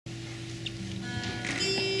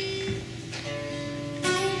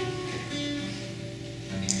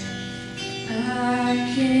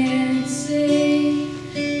can't say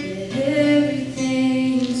that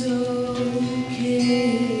everything's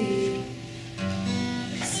okay,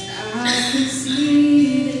 'cause I can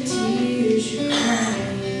see the tears you're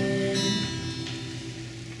crying,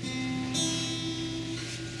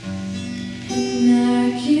 and I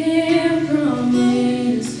can't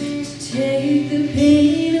promise to take the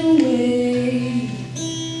pain away.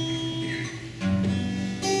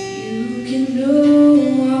 You can know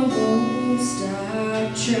I won't stop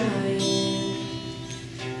trying.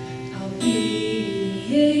 I'll be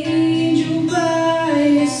the angel by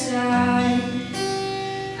your side.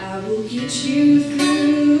 I will get you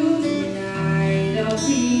through the night. I'll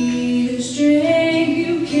be the strength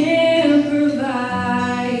you can't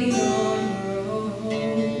provide on your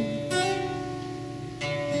own.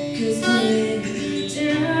 'Cause when you're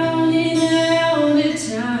down and out of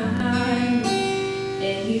time,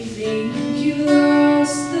 and you think you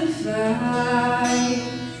lost the fight,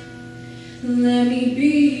 let me be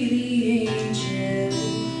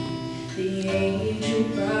the angel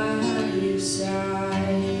by your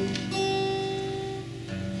side.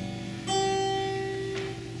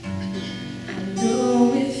 I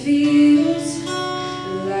know it feels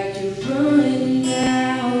like you're running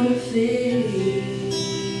out of faith,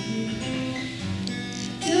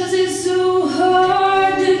 'cause it's so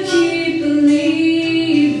hard to keep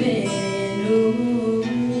believing. Oh,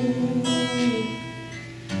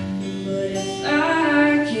 but if I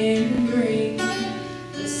can bring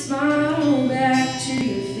the smile back to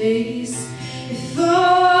your face, if for a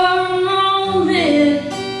moment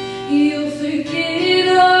you'll forget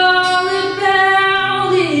all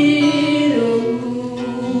about it,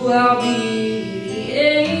 oh, I'll be the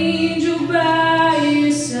angel by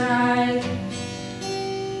your side.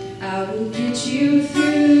 I will get you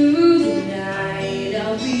through the night.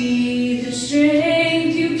 I'll be the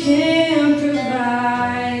strength you can't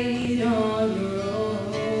provide on your own.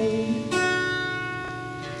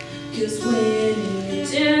 'Cause when you're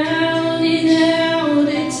down and out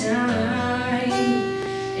of time,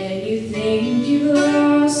 and you think you've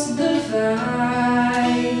lost the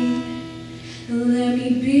fight, let me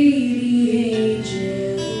be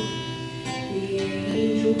the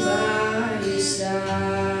angel by your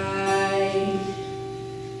side.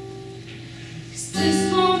 'Cause this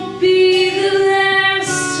won't be the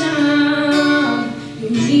last time you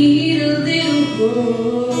need a little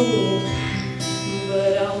hope,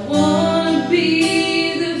 but I wanna be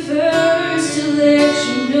the first to let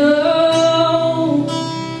you know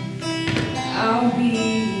I'll be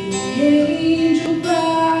the angel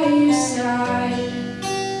by your side.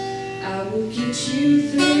 I will get you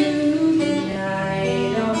through the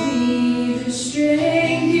night. I'll be the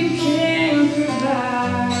strength you can't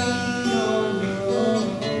provide on your own.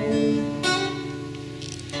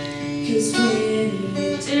 'Cause when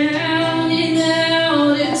you're down and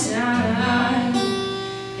out of time,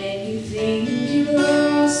 and you think you've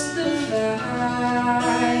lost the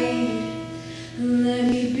fight, let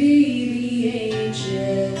me be the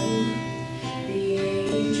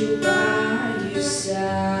angel by your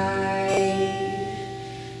side.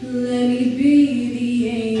 Let me be the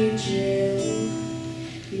angel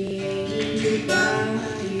by